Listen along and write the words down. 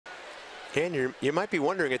And you might be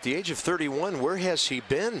wondering, at the age of 31, where has he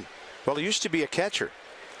been? Well, he used to be a catcher.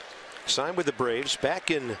 Signed with the Braves back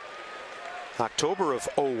in October of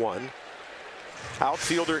 '01.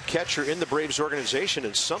 Outfielder, catcher in the Braves organization,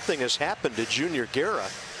 and something has happened to Junior Guerra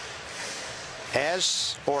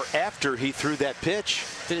as or after he threw that pitch.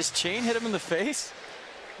 Did his chain hit him in the face?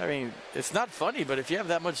 I mean, it's not funny, but if you have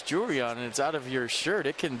that much jewelry on and it's out of your shirt,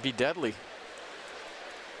 it can be deadly.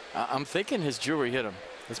 I'm thinking his jewelry hit him.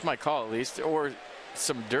 That's my call, at least. Or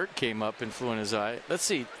some dirt came up and flew in his eye. Let's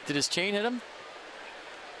see. Did his chain hit him?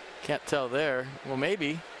 Can't tell there. Well,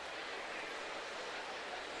 maybe.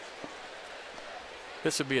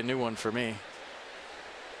 This would be a new one for me.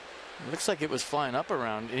 It looks like it was flying up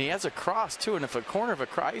around. And he has a cross, too. And if a corner of a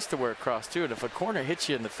cross, I used to wear a cross, too. And if a corner hits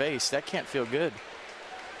you in the face, that can't feel good.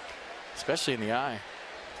 Especially in the eye.